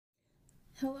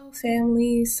Hello,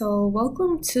 family. So,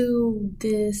 welcome to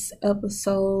this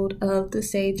episode of the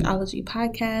Sageology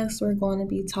podcast. We're going to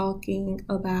be talking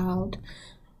about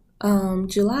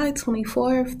July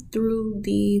 24th through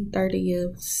the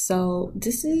 30th. So,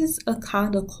 this is a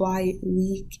kind of quiet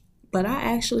week, but I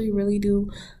actually really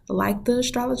do like the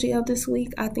astrology of this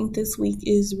week. I think this week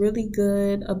is really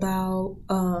good about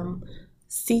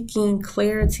seeking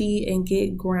clarity and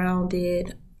get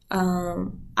grounded.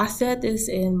 I said this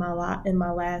in my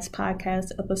last podcast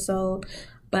episode,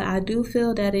 but I do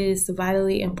feel that it is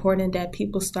vitally important that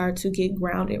people start to get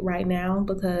grounded right now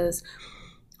because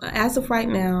as of right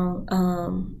now,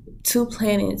 two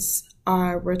planets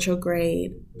are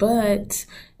retrograde, but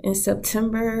in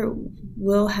September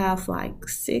we'll have like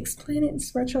 6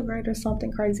 planets retrograde or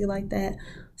something crazy like that.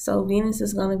 So Venus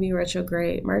is going to be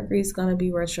retrograde, Mercury is going to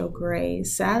be retrograde,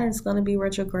 Saturn is going to be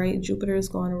retrograde, Jupiter is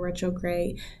going to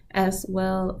retrograde, as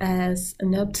well as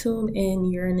Neptune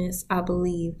and Uranus, I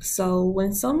believe. So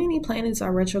when so many planets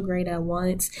are retrograde at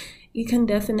once, it can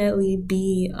definitely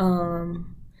be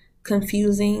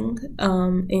confusing,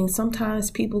 and sometimes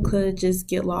people could just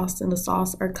get lost in the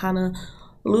sauce or kind of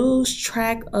lose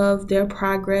track of their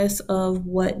progress of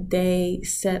what they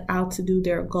set out to do,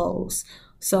 their goals.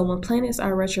 So when planets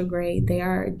are retrograde, they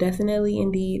are definitely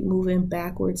indeed moving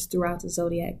backwards throughout the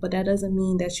zodiac, but that doesn't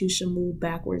mean that you should move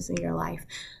backwards in your life.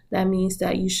 That means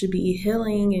that you should be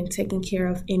healing and taking care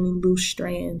of any loose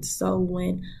strands. So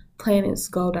when planets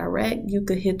go direct, you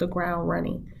could hit the ground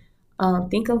running.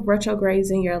 Think of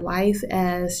retrogrades in your life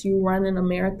as you running a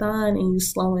marathon and you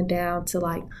slowing down to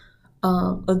like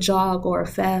a jog or a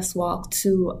fast walk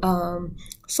to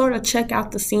sort of check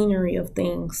out the scenery of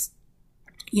things,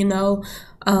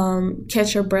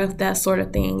 catch your breath, that sort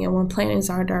of thing. And when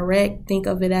planets are direct, think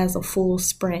of it as a full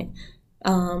sprint.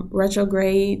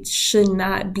 Retrograde should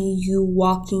not be you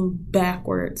walking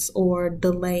backwards or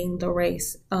delaying the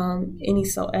race any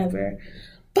so ever.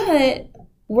 But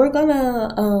we're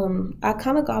gonna, I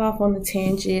kind of got off on the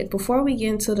tangent. Before we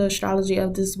get into the astrology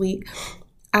of this week,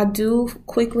 I do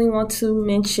quickly want to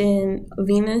mention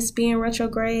Venus being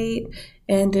retrograde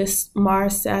and this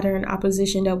Mars-Saturn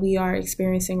opposition that we are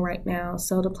experiencing right now.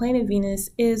 So the planet Venus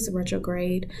is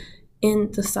retrograde in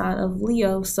the sign of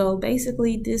Leo. So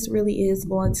basically, this really is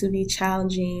going to be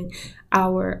challenging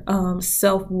our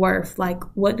self-worth. Like,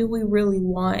 what do we really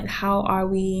want? How are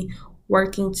we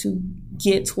working to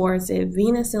get towards it?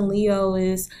 Venus and Leo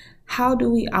is, how do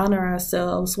we honor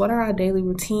ourselves? What are our daily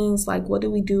routines? Like, what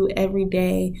do we do every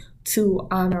day to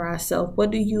honor ourselves?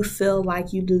 What do you feel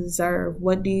like you deserve?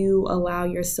 What do you allow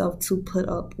yourself to put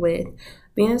up with?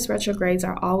 Venus retrogrades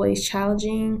are always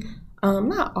challenging.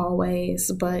 Not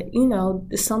always, but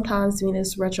sometimes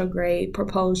Venus retrograde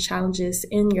propose challenges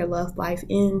in your love life,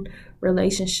 in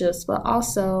relationships, but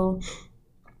also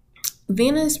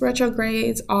Venus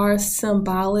retrogrades are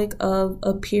symbolic of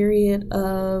a period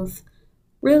of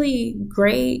really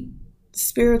great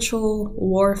spiritual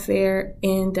warfare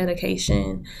and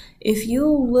dedication. If you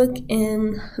look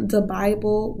in the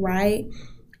Bible, right?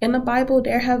 In the Bible,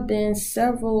 there have been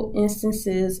several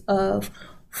instances of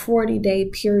 40-day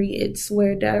periods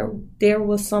where there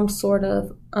was some sort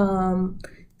of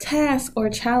task or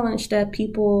challenge that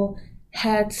people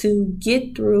had to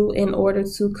get through in order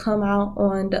to come out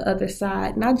on the other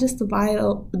side. Not just the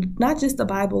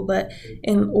Bible, but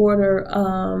in order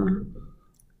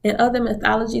in other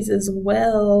mythologies as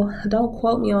well. Don't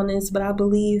quote me on this, but I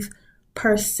believe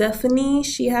Persephone,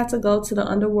 she had to go to the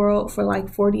underworld for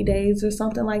like 40 days or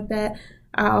something like that.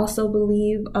 I also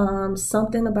believe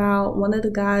something about one of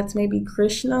the gods, maybe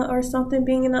Krishna or something,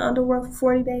 being in the underworld for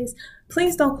 40 days.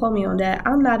 Please don't quote me on that.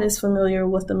 I'm not as familiar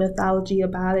with the mythology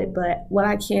about it, but what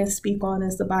I can speak on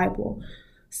is the Bible.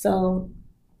 So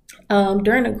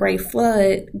during the Great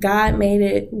Flood, God made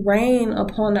it rain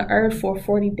upon the earth for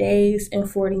 40 days and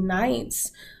 40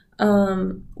 nights.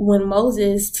 When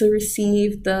Moses, to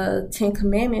receive the 10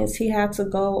 Commandments, he had to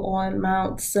go on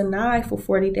Mount Sinai for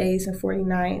 40 days and 40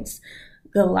 nights.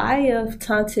 Goliath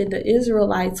taunted the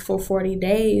Israelites for 40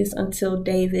 days until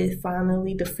David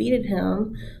finally defeated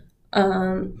him.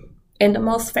 And the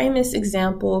most famous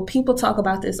example, people talk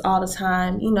about this all the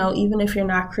time, even if you're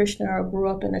not Christian or grew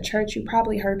up in a church, you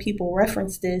probably heard people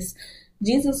reference this.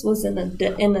 Jesus was in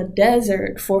the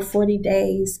desert for 40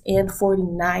 days and 40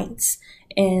 nights,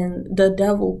 and the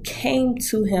devil came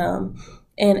to him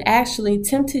and actually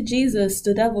tempted Jesus.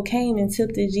 The devil came and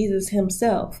tempted Jesus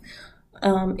himself.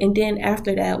 And then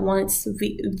after that, once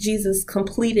Jesus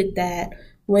completed that,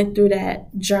 went through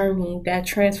that journey, that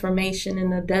transformation in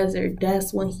the desert,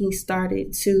 that's when he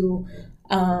started to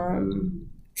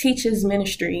teach his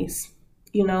ministries,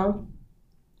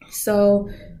 So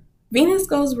Venus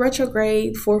goes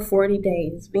retrograde for 40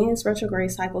 days. Venus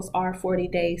retrograde cycles are 40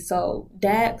 days. So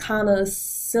that kind of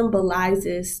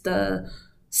symbolizes the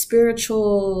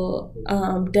spiritual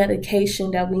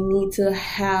dedication that we need to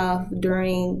have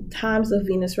during times of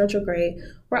Venus retrograde,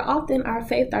 where often our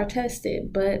faith are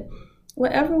tested. But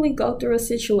whenever we go through a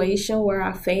situation where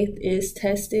our faith is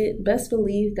tested, best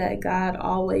believe that God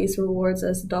always rewards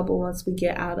us double once we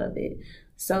get out of it.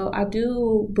 So I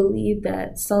do believe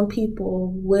that some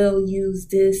people will use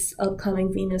this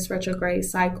upcoming Venus retrograde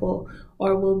cycle,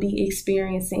 or will be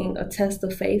experiencing a test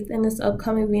of faith in this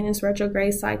upcoming Venus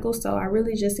retrograde cycle. So I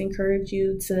really just encourage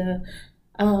you to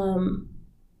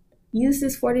use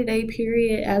this 40-day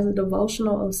period as a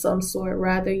devotional of some sort.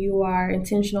 Rather you are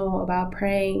intentional about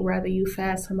praying, rather you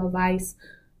fast from a vice,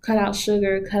 cut out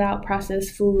sugar, cut out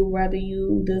processed food, whether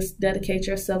you just dedicate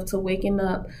yourself to waking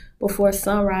up before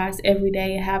sunrise every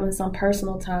day and having some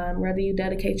personal time, whether you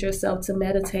dedicate yourself to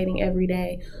meditating every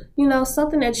day,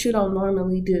 something that you don't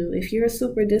normally do. If you're a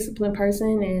super disciplined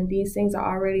person and these things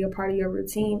are already a part of your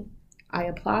routine, I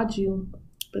applaud you,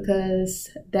 because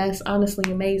that's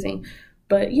honestly amazing.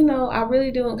 But, I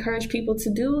really do encourage people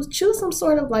to choose some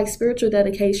sort of like spiritual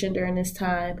dedication during this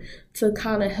time to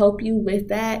kind of help you with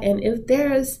that. And if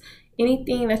there's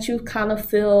anything that you kind of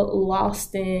feel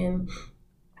lost in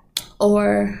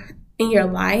or in your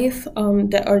life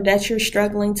that you're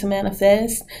struggling to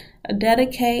manifest,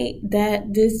 dedicate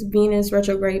this Venus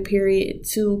retrograde period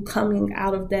to coming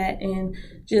out of that and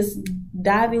just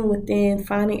diving within,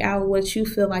 finding out what you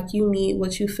feel like you need,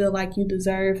 what you feel like you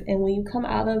deserve. And when you come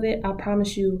out of it, I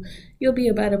promise you'll be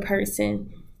a better person.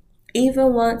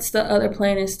 Even once the other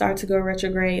planets start to go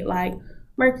retrograde, like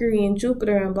Mercury and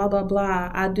Jupiter and blah, blah,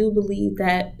 blah, I do believe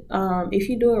that if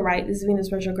you do it right, this Venus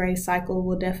retrograde cycle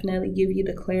will definitely give you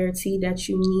the clarity that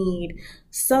you need,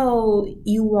 so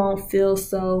you won't feel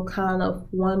so kind of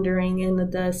wandering in the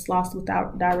dust, lost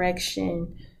without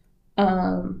direction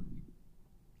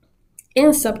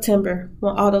in September,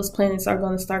 when all those planets are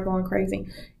going to start going crazy.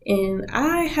 And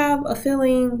I have a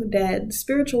feeling that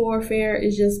spiritual warfare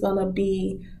is just going to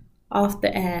be off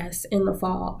the ass in the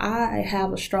fall. I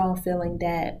have a strong feeling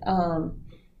that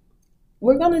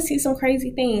we're going to see some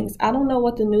crazy things. I don't know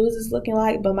what the news is looking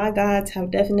like, but my guides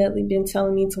have definitely been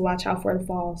telling me to watch out for the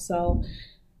fall. So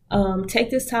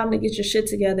take this time to get your shit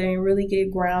together and really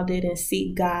get grounded and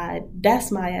seek God.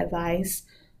 That's my advice.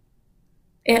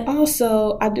 And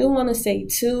also, I do want to say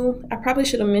too, I probably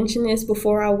should have mentioned this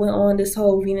before I went on this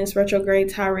whole Venus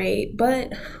retrograde tirade,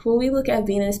 but when we look at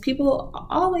Venus, people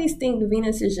always think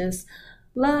Venus is just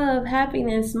love,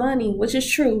 happiness, money, which is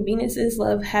true. Venus is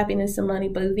love, happiness, and money,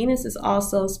 but Venus is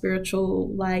also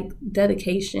spiritual, like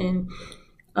dedication.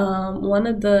 One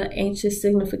of the ancient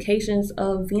significations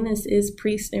of Venus is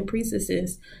priests and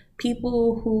priestesses,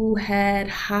 people who had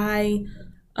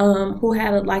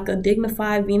a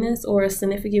dignified Venus or a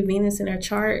significant Venus in their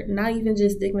chart, not even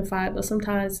just dignified, but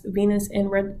sometimes Venus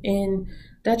in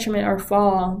detriment or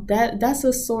fall. That's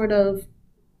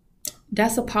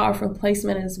a powerful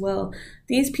placement as well.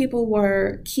 These people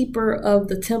were keeper of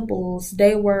the temples.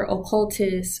 They were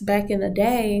occultists back in the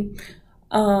day.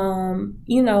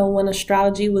 When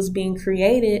astrology was being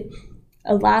created,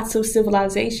 lots of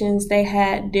civilizations, they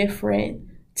had different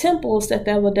temples that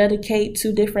they would dedicate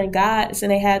to different gods,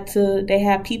 and they had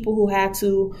people who had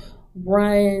to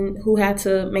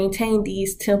maintain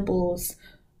these temples,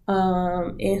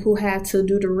 and who had to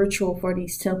do the ritual for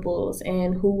these temples,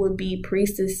 and who would be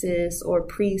priestesses or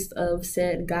priests of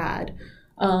said god.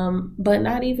 But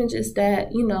not even just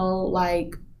that,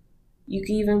 like you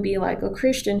could even be like a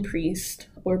Christian priest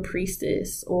or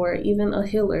priestess, or even a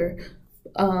healer,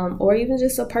 or even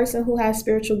just a person who has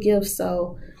spiritual gifts.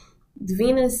 So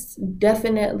Venus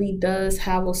definitely does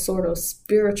have a sort of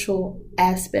spiritual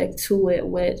aspect to it,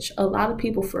 which a lot of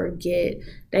people forget.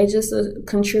 They just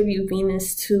contribute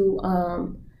Venus to,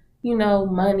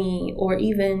 money, or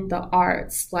even the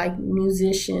arts, like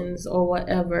musicians or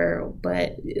whatever.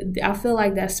 But I feel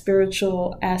like that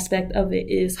spiritual aspect of it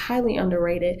is highly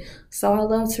underrated. So I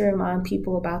love to remind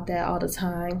people about that all the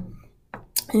time.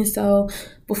 And so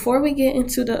before we get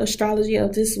into the astrology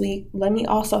of this week, let me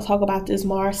also talk about this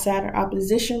Mars-Saturn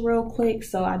opposition real quick.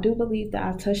 So I do believe that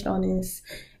I touched on this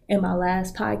in my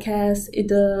last podcast.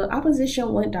 The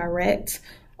opposition went direct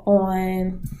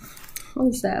on,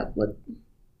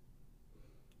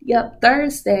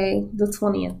 Thursday the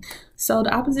 20th. So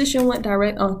the opposition went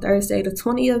direct on Thursday the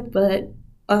 20th, but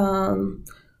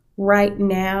right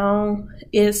now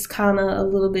it's kind of a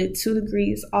little bit 2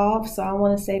 degrees off. So I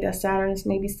want to say that Saturn is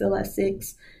maybe still at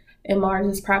 6 and Mars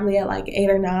is probably at like 8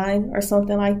 or 9 or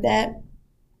something like that.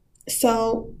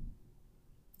 So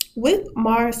with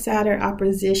Mars Saturn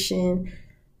opposition,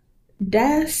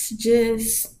 that's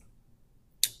just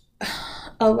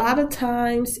a lot of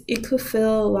times it could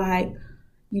feel like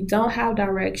you don't have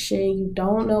direction, you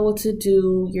don't know what to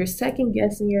do, you're second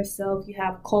guessing yourself, you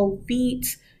have cold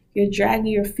feet, you're dragging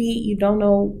your feet, you don't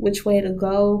know which way to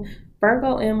go.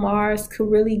 Virgo and Mars could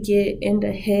really get in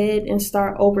the head and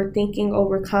start overthinking,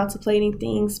 over contemplating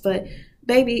things, but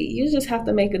baby, you just have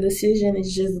to make a decision and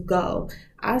just go.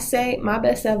 I say my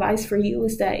best advice for you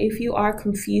is that if you are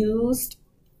confused,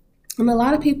 and a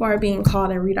lot of people are being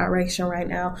called in redirection right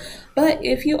now, but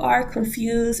if you are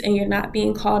confused and you're not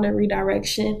being called in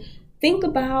redirection, think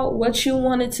about what you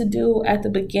wanted to do at the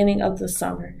beginning of the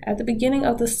summer. At the beginning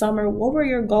of the summer, what were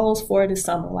your goals for this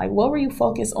summer? Like, what were you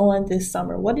focused on this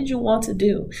summer? What did you want to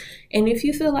do? And if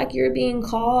you feel like you're being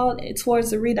called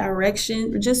towards the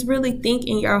redirection, just really think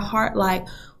in your heart, like,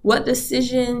 what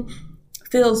decision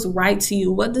feels right to you?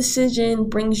 What decision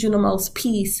brings you the most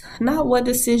peace? Not what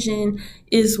decision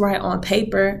is right on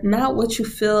paper, not what you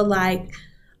feel like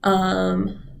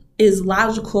is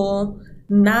logical,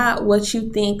 not what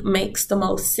you think makes the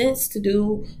most sense to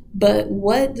do, but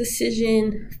what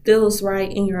decision feels right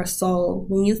in your soul.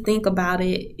 When you think about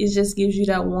it, it just gives you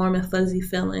that warm and fuzzy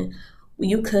feeling.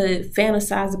 You could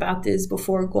fantasize about this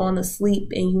before going to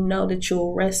sleep and you know that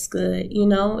you'll rest good. You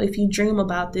know, if you dream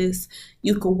about this,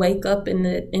 you could wake up in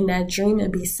that dream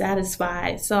and be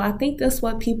satisfied. So I think that's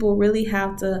what people really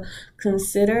have to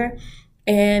consider.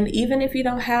 And even if you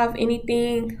don't have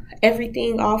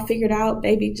everything all figured out,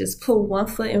 baby, just put one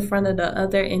foot in front of the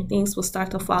other and things will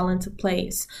start to fall into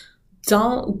place.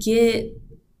 Don't get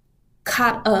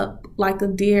caught up like a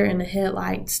deer in the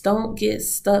headlights. Don't get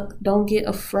stuck. Don't get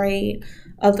afraid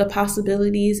of the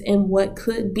possibilities and what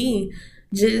could be.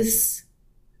 Just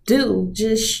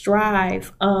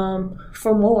strive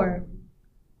for more.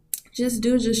 Just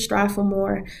strive for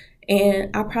more.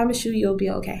 And I promise you'll be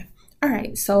okay. All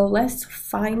right, so let's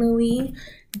finally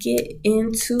get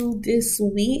into this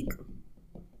week.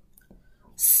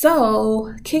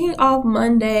 So, kicking off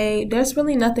Monday, there's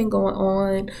really nothing going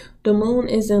on. The moon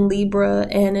is in Libra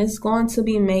and it's going to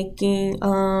be making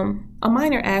a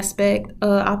minor aspect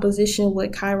opposition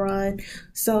with Chiron.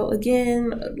 So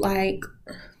again, like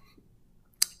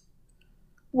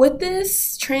with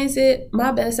this transit,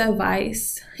 my best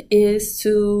advice is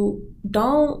to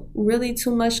don't really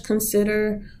too much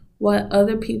consider what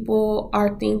other people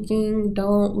are thinking.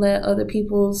 Don't let other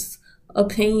people's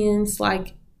opinions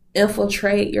like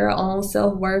infiltrate your own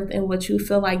self-worth and what you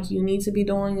feel like you need to be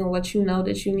doing and what you know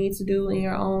that you need to do in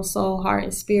your own soul, heart,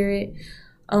 and spirit.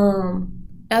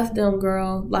 F them,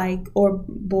 girl, like, or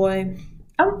boy.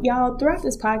 Y'all, throughout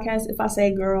this podcast, if I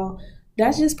say girl,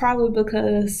 that's just probably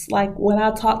because, like, when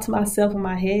I talk to myself in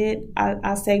my head,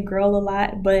 I say girl a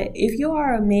lot. But if you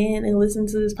are a man and listen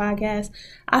to this podcast,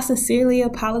 I sincerely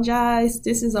apologize.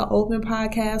 This is an open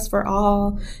podcast for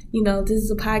all. You know, this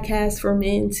is a podcast for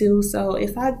men too. So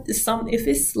if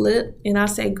it slipped and I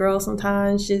say girl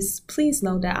sometimes, just please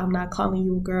know that I'm not calling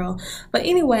you a girl. But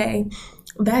anyway,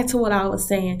 back to what I was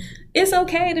saying. It's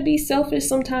okay to be selfish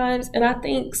sometimes, and I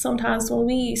think sometimes when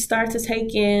we start to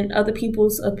take in other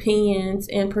people's opinions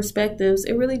and perspectives,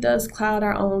 it really does cloud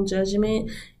our own judgment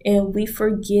and we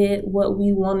forget what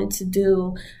we wanted to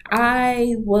do.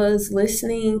 I was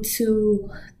listening to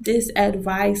this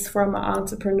advice from an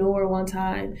entrepreneur one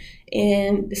time,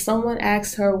 and someone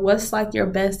asked her, what's like your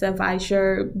best advice,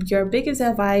 your biggest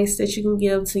advice that you can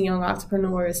give to young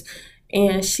entrepreneurs?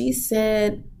 And she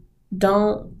said,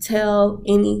 don't tell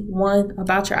anyone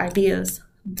about your ideas.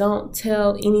 Don't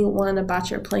tell anyone about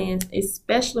your plans,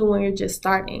 especially when you're just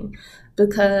starting,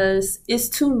 because it's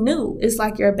too new. It's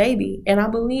like your baby. And I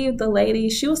believe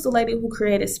she was the lady who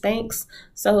created Spanx.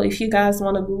 So if you guys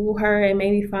want to Google her and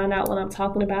maybe find out what I'm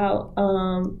talking about,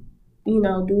 do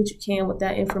what you can with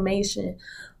that information.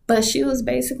 But she was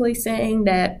basically saying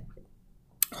that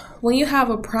when you have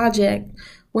a project,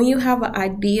 when you have an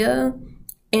idea,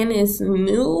 and it's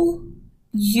new,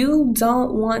 you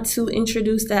don't want to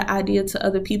introduce that idea to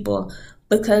other people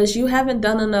because you haven't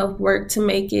done enough work to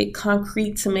make it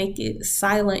concrete, to make it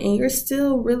silent, and you're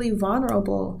still really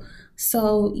vulnerable.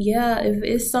 So yeah, if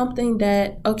it's something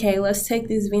that, okay, let's take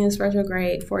this Venus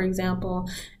retrograde, for example,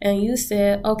 and you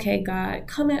said, okay, God,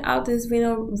 coming out this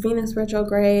Venus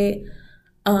retrograde,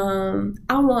 I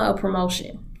want a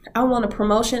promotion. I want a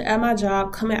promotion at my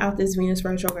job coming out this Venus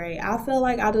retrograde. I feel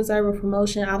like I deserve a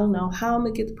promotion. I don't know how I'm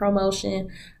going to get the promotion.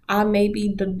 I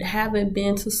maybe haven't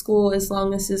been to school as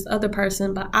long as this other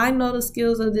person, but I know the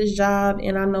skills of this job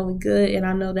and I know it good and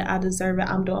I know that I deserve it.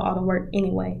 I'm doing all the work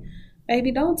anyway.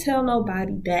 Baby, don't tell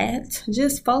nobody that.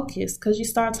 Just focus, because you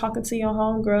start talking to your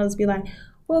homegirls, be like,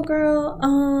 Well, girl,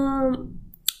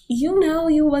 you know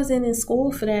you wasn't in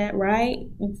school for that, right?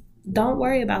 Don't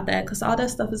worry about that because all that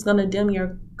stuff is gonna dim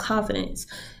your confidence.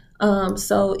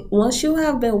 So once you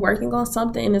have been working on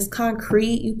something and it's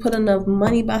concrete, you put enough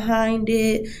money behind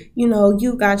it, you know,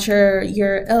 you got your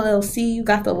LLC, you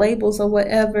got the labels or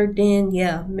whatever, then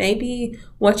yeah, maybe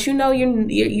once you know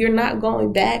you're not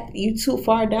going back, you too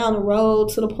far down the road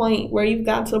to the point where you've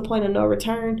gotten to the point of no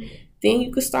return, then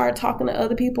you could start talking to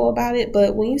other people about it.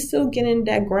 But when you still getting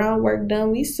that groundwork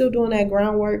done, we still doing that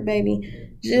groundwork,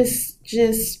 baby,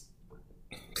 just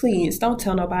please don't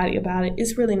tell nobody about it.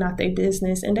 It's really not their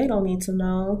business and they don't need to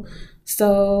know.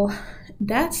 So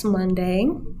that's Monday.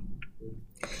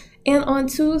 And on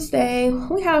Tuesday,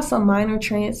 we have some minor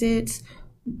transits.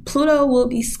 Pluto will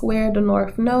be square the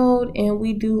North Node, and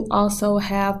we do also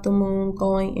have the moon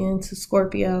going into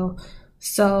Scorpio.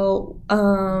 So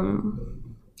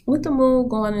with the moon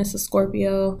going into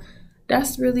Scorpio,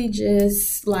 that's really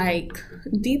just like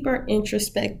deeper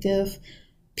introspective.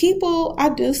 People, I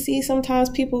do see sometimes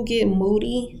people get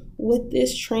moody with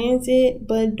this transit,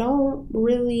 but don't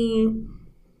really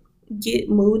get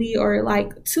moody or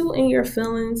like too in your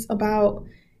feelings about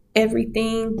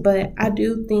everything. But I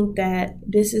do think that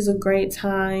this is a great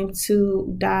time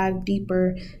to dive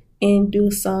deeper and do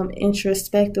some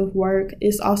introspective work.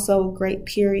 It's also a great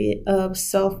period of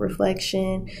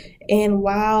self-reflection. And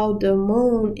while the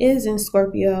moon is in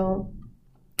Scorpio,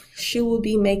 she will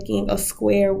be making a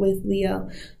square with Leo.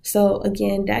 So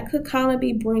again, that could kind of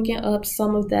be bringing up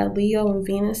some of that Leo and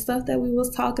Venus stuff that we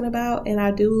was talking about. And I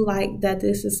do like that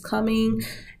this is coming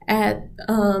at,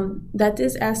 that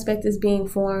this aspect is being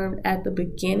formed at the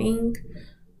beginning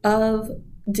of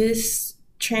this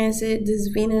transit, this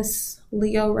Venus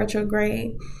Leo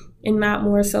retrograde, and not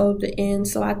more so the end.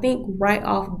 So I think right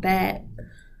off bat,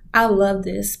 I love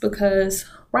this because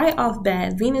right off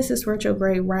bat, Venus is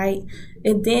retrograde, right?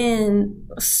 And then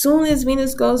as soon as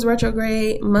Venus goes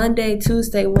retrograde, Monday,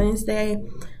 Tuesday, Wednesday,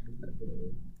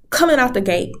 coming out the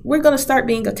gate, we're going to start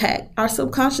being attacked. Our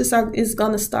subconscious is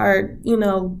going to start, you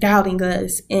know, doubting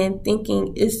us and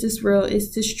thinking, is this real?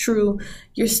 Is this true?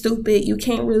 You're stupid. You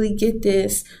can't really get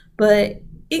this. But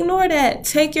ignore that.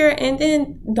 Take your, and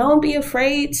then don't be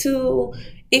afraid to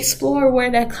explore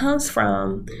where that comes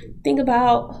from. Think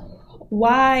about,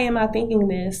 why am I thinking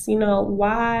this? You know,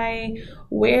 why,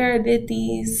 where did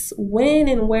these, when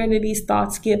and where did these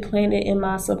thoughts get planted in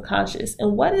my subconscious?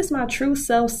 And what is my true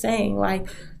self saying? Like,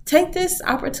 take this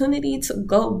opportunity to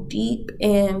go deep,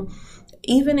 and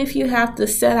even if you have to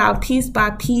set out piece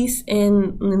by piece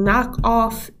and knock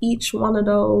off each one of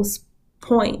those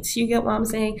points, you get what I'm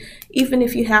saying? Even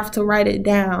if you have to write it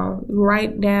down,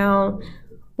 write down,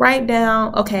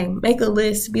 okay, make a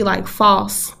list, be like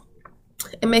false,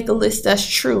 and make a list that's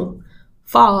true.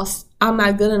 False, I'm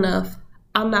not good enough.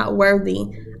 I'm not worthy.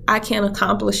 I can't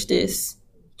accomplish this.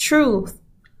 Truth,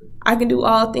 I can do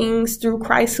all things through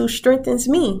Christ who strengthens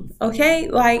me. Okay?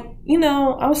 Like, you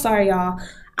know, I'm sorry, y'all.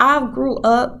 I grew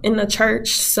up in the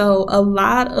church, so a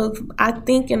lot of, I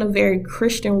think in a very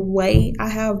Christian way, I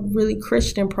have really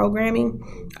Christian programming.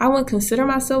 I wouldn't consider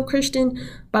myself Christian,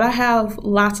 but I have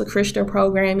lots of Christian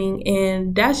programming,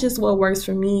 and that's just what works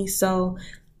for me. So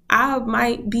I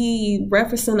might be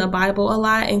referencing the Bible a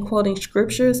lot and quoting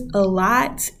scriptures a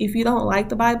lot. If you don't like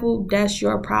the Bible, that's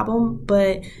your problem.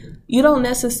 But you don't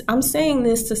necessarily, I'm saying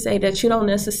this to say that you don't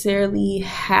necessarily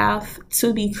have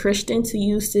to be Christian to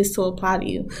use this to apply to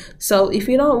you. So if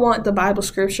you don't want the Bible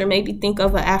scripture, maybe think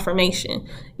of an affirmation.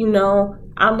 You know,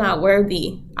 I'm not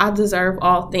worthy. I deserve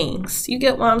all things. You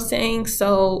get what I'm saying?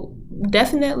 So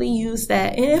definitely use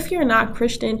that. And if you're not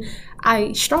Christian,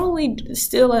 I strongly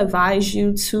still advise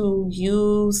you to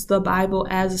use the Bible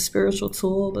as a spiritual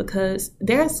tool because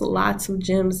there's lots of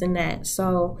gems in that.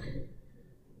 So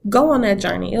go on that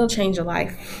journey. It'll change your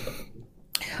life.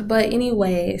 But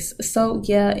anyways, so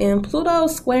yeah, and Pluto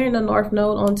squaring the North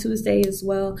Node on Tuesday as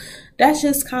well. That's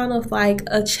just kind of like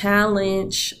a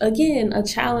challenge. Again, a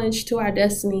challenge to our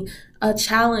destiny, a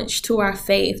challenge to our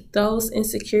faith. Those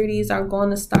insecurities are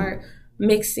going to start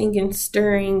mixing and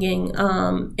stirring,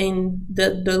 and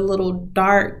the little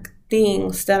dark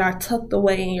things that are tucked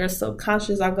away in your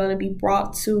subconscious are going to be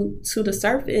brought to the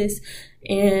surface,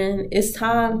 and it's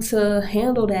time to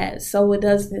handle that so it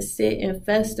doesn't sit and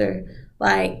fester.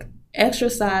 Like,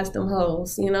 exercise them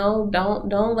hoes, you know,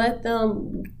 don't let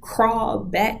them crawl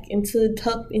back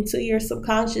tucked into your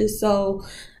subconscious. So,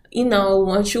 you know,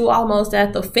 once you almost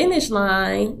at the finish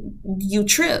line, you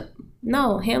trip.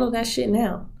 No, handle that shit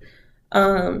now.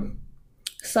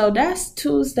 So that's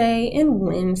Tuesday and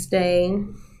Wednesday.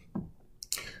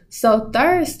 So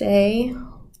Thursday,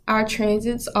 our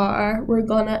transits are,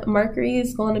 Mercury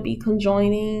is going to be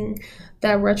conjoining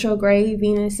that retrograde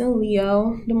Venus in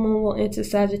Leo. The moon will enter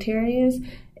Sagittarius.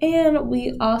 And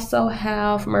we also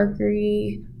have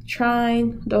Mercury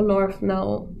trine the North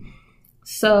Node.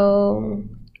 So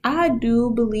I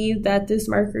do believe that this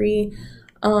Mercury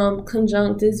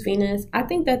conjunct this Venus, I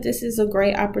think that this is a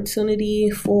great opportunity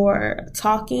for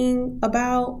talking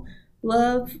about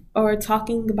love or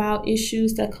talking about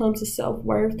issues that come to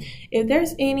self-worth. If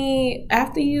there's any,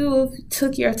 after you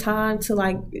took your time to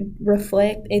like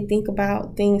reflect and think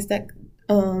about things that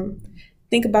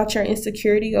think about your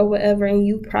insecurity or whatever, and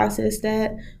you process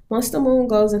that, once the moon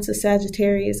goes into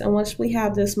Sagittarius and once we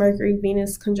have this Mercury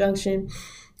Venus conjunction,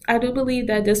 I do believe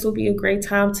that this will be a great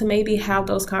time to maybe have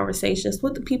those conversations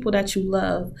with the people that you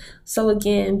love. So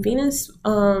again, Venus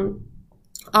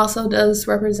also does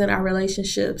represent our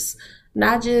relationships,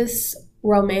 not just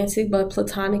romantic, but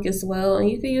platonic as well. And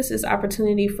you can use this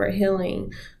opportunity for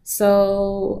healing.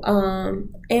 So,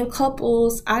 and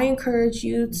couples, I encourage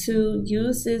you to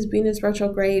use this Venus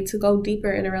retrograde to go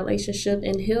deeper in a relationship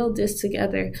and heal this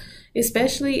together,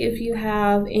 especially if you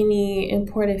have any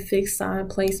important fixed sign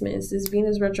placements. This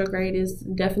Venus retrograde is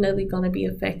definitely going to be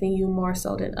affecting you more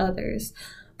so than others.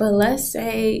 But let's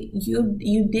say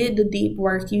you did the deep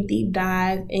work, you deep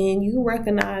dive, and you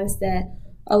recognize that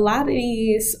a lot of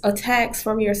these attacks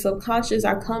from your subconscious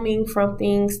are coming from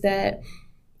things that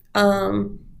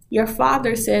your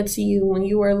father said to you when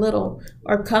you were little,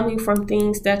 or coming from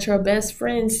things that your best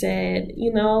friend said.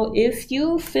 You know, if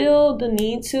you feel the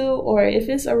need to, or if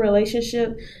it's a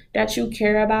relationship that you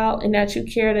care about and that you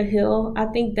care to heal, I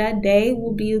think that day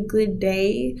will be a good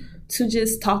day to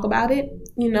just talk about it,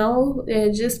 you know,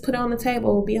 and just put it on the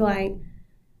table. Be like,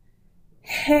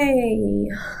 hey,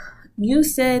 you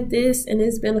said this and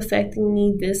it's been affecting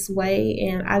me this way,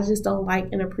 and I just don't like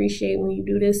and appreciate when you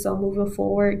do this. So moving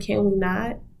forward, can we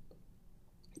not?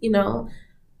 You know,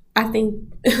 I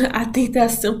think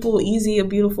that's simple, easy, a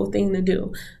beautiful thing to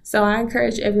do. So I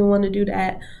encourage everyone to do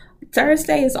that.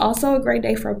 Thursday is also a great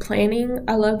day for planning.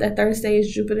 I love that Thursday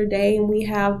is Jupiter day and we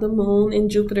have the moon in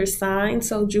Jupiter's sign.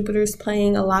 So Jupiter's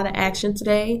playing a lot of action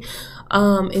today.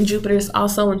 And Jupiter's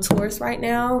also in Taurus right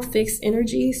now, fixed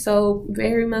energy. So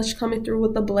very much coming through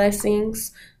with the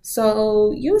blessings.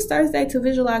 So use Thursday to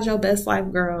visualize your best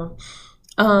life, girl.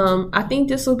 I think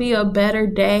this will be a better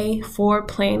day for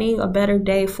planning, a better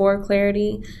day for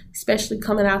clarity, especially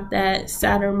coming out that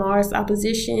Saturn-Mars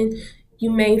opposition. You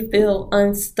may feel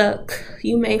unstuck.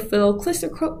 You may feel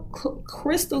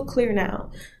crystal clear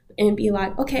now and be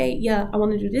like, okay, yeah, I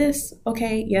want to do this.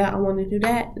 Okay, yeah, I want to do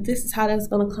that. This is how that's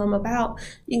going to come about.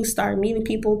 You can start meeting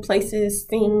people, places,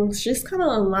 things, just kind of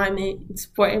alignment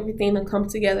for everything to come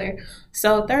together.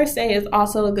 So Thursday is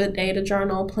also a good day to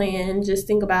journal, plan, just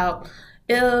think about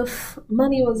if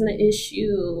money wasn't an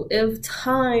issue, if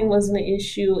time wasn't an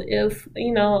issue, if,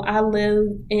 you know, I live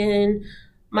in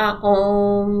my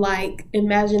own like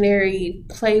imaginary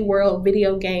play world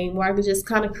video game where I could just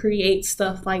kind of create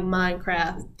stuff like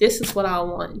Minecraft. This is what I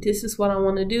want. This is what I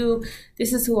want to do.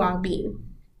 This is who I'll be.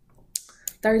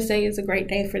 Thursday is a great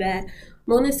day for that.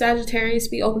 Moon in Sagittarius,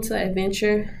 be open to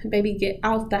adventure. Baby, get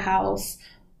out the house.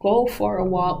 Go for a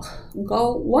walk.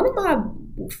 Go. One of my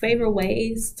favorite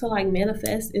ways to like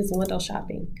manifest is window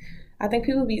shopping. I think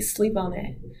people be asleep on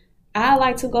that. I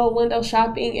like to go window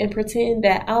shopping and pretend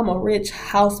that I'm a rich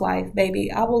housewife,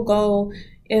 baby. I will go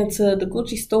into the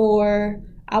Gucci store.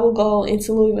 I will go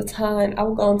into Louis Vuitton. I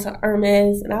will go into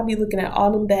Hermes, and I'll be looking at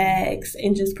all them bags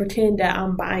and just pretend that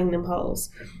I'm buying them hoes.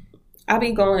 I'll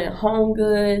be going at Home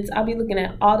Goods. I'll be looking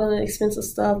at all the expensive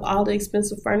stuff, all the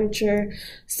expensive furniture.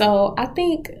 So I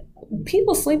think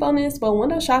people sleep on this, but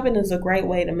window shopping is a great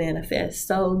way to manifest.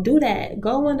 So do that.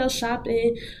 Go window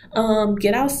shopping.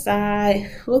 Get outside.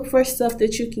 Look for stuff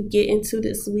that you can get into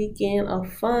this weekend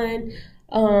of fun.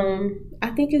 I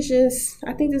think this is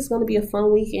going to be a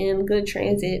fun weekend, good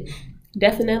transit.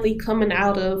 Definitely coming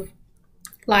out of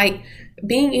like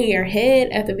being in your head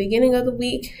at the beginning of the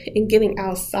week and getting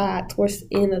outside towards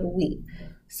the end of the week.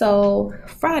 So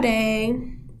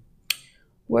Friday,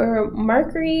 where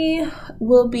Mercury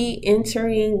will be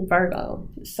entering Virgo.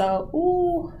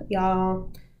 So,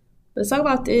 y'all, let's talk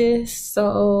about this.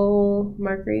 So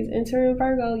Mercury's entering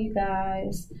Virgo, you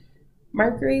guys.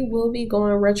 Mercury will be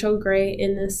going retrograde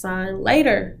in this sign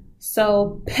later.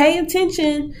 So pay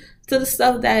attention to the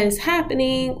stuff that is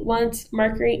happening once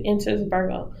Mercury enters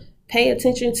Virgo. Pay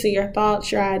attention to your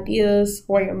thoughts, your ideas,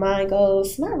 where your mind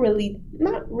goes. Not really.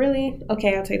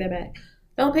 Okay, I'll take that back.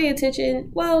 Don't pay attention.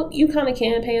 Well, you kind of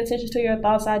can pay attention to your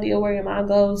thoughts, idea, where your mind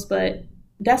goes, but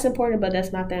that's important, but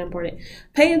that's not that important.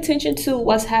 Pay attention to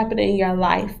what's happening in your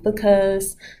life,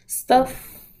 because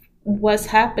what's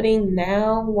happening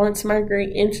now once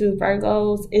Mercury enters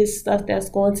Virgos is stuff that's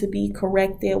going to be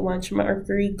corrected once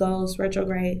Mercury goes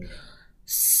retrograde.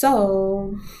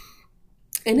 So,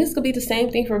 and this could be the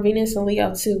same thing for Venus and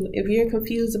Leo too. If you're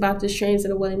confused about this transit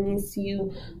and what it means to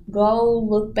you, go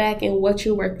look back at what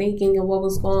you were thinking and what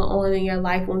was going on in your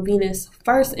life when Venus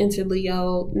first entered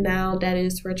Leo, now that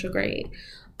is retrograde.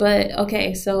 But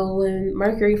okay, so when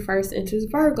Mercury first enters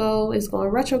Virgo, it's going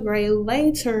retrograde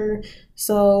later.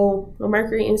 So when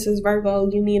Mercury enters Virgo,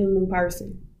 you need a new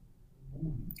person.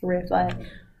 Red flag.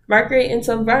 Mercury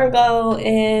into Virgo,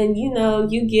 and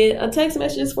you get a text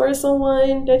message for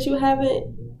someone that you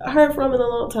haven't heard from in a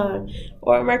long time.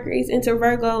 Or Mercury's into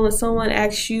Virgo and someone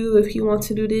asks you if you want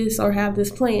to do this or have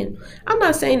this plan. I'm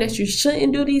not saying that you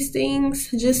shouldn't do these things.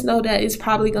 Just know that it's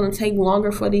probably going to take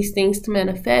longer for these things to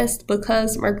manifest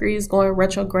because Mercury is going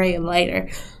retrograde later.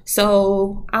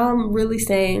 So I'm really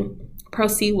saying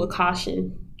proceed with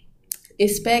caution.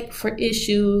 Expect for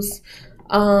issues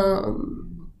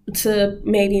to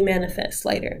maybe manifest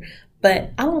later.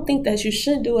 But I don't think that you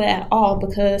should do it at all,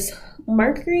 because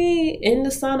Mercury in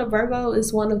the sign of Virgo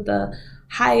is one of the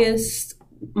highest,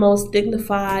 most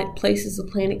dignified places a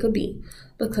planet could be,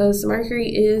 because Mercury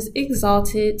is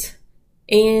exalted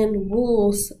and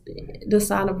rules the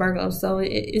sign of Virgo. So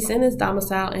it's in its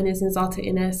domicile and it's exalted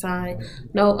in that sign.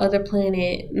 No other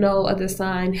planet, no other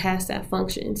sign has that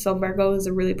function. So Virgo is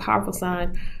a really powerful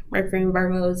sign. Mercury in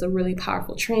Virgo is a really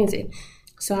powerful transit.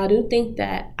 So I do think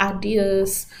that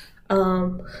ideas,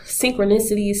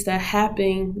 synchronicities that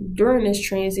happen during this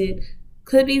transit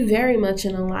could be very much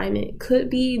in alignment. Could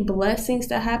be blessings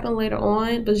that happen later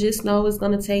on, but just know it's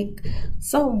going to take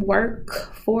some work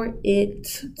for it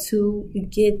to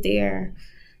get there.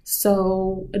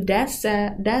 So that's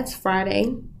that. That's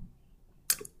Friday.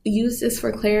 Use this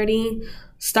for clarity.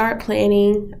 Start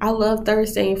planning. I love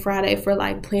Thursday and Friday for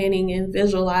like planning and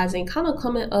visualizing, kind of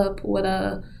coming up with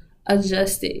a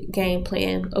adjusted game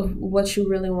plan of what you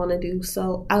really want to do.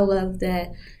 So I love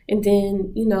that. And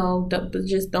then,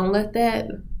 just don't let that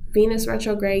Venus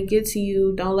retrograde get to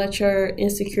you. Don't let your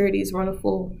insecurities run a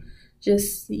fool.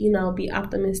 Just, be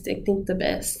optimistic. Think the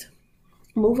best.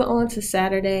 Moving on to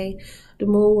Saturday, the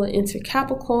moon will enter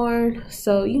Capricorn.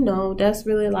 So, that's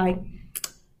really like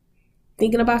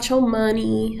thinking about your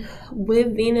money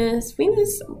with Venus.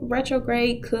 Venus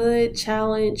retrograde could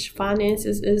challenge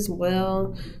finances as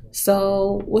well.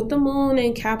 So with the moon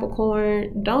in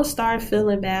Capricorn, don't start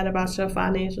feeling bad about your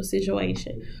financial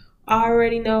situation. I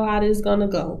already know how this is going to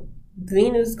go.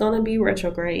 Venus is going to be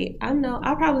retrograde. I know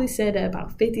I probably said that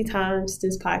about 50 times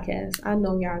this podcast. I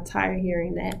know y'all are tired of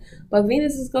hearing that. But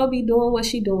Venus is going to be doing what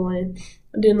she's doing.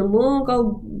 Then the moon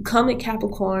go come in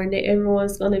Capricorn, that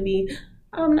everyone's going to be,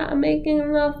 I'm not making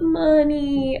enough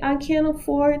money. I can't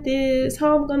afford this.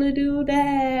 How am I going to do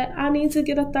that? I need to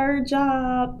get a third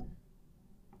job.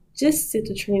 Just sit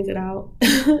the transit out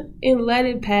and let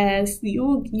it pass.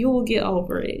 You will get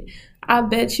over it. I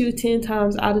bet you 10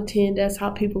 times out of 10, that's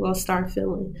how people will start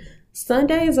feeling.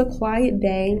 Sunday is a quiet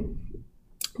day.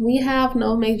 We have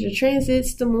no major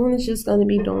transits. The moon is just going to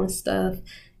be doing stuff.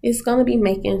 It's going to be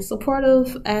making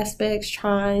supportive aspects,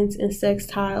 trines, and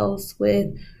sextiles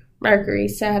with Mercury,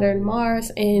 Saturn, Mars,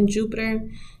 and Jupiter.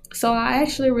 So I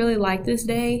actually really like this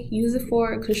day. Use it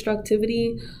for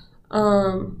constructivity.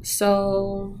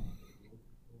 So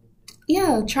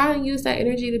yeah, try and use that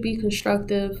energy to be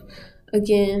constructive.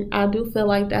 Again, I do feel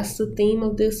like that's the theme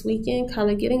of this weekend, kind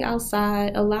of getting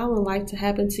outside, allowing life to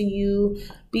happen to you,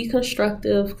 be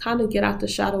constructive, kind of get out the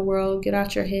shadow world, get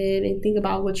out your head and think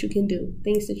about what you can do,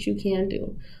 things that you can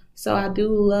do. So I do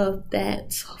love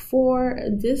that for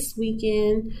this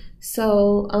weekend.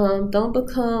 So don't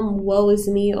become woe is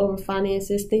me over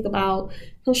finances. Think about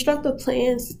constructive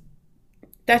plans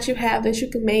that you have that you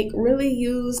can make. Really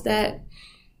use that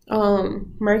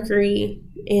Mercury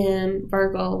in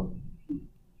Virgo,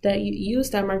 that you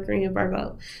use that Mercury in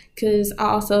Virgo, because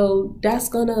also that's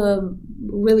gonna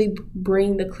really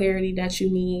bring the clarity that you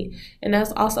need, and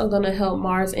that's also gonna help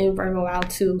Mars in Virgo out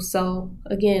too. So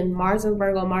again, Mars in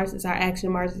Virgo, Mars is our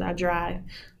action, Mars is our drive.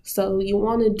 So you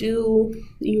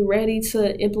ready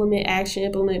to implement action,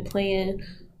 implement plan.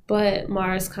 But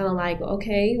Mars kind of like,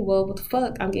 okay, well, what the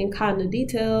fuck? I'm getting caught in the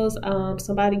details.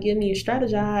 Somebody give me a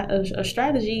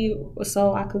strategy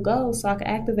so I could go, so I could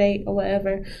activate or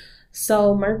whatever.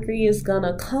 So Mercury is going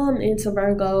to come into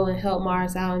Virgo and help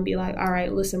Mars out and be like, all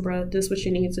right, listen, bro, this is what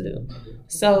you need to do.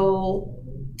 So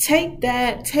take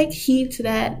heed to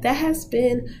that. That has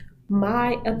been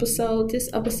this episode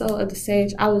of the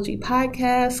Sageology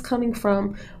podcast, coming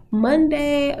from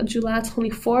Monday, July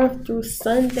 24th through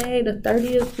Sunday, the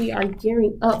 30th, we are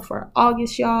gearing up for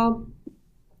August, y'all.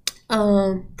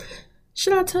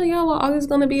 Should I tell y'all what August is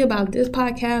going to be about this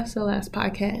podcast or last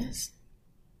podcast?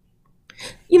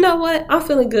 You know what? I'm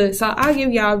feeling good, so I'll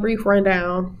give y'all a brief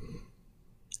rundown.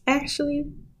 Actually,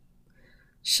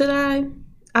 should I?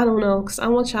 I don't know, because I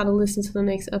want y'all to listen to the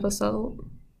next episode.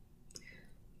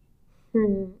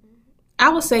 I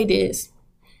will say this.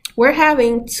 We're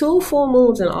having 2 full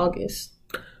moons in August.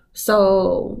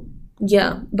 So,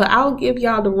 yeah. But I'll give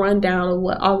y'all the rundown of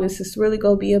what August is really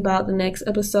going to be about the next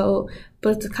episode.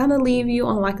 But to kind of leave you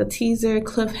on like a teaser,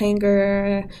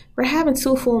 cliffhanger, we're having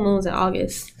 2 full moons in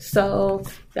August. So,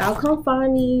 y'all come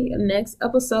find me next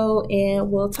episode and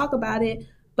we'll talk about it.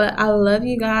 But I love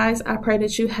you guys. I pray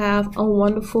that you have a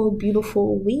wonderful,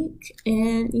 beautiful week.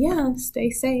 And yeah, stay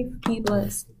safe. Be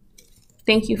blessed.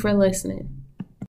 Thank you for listening.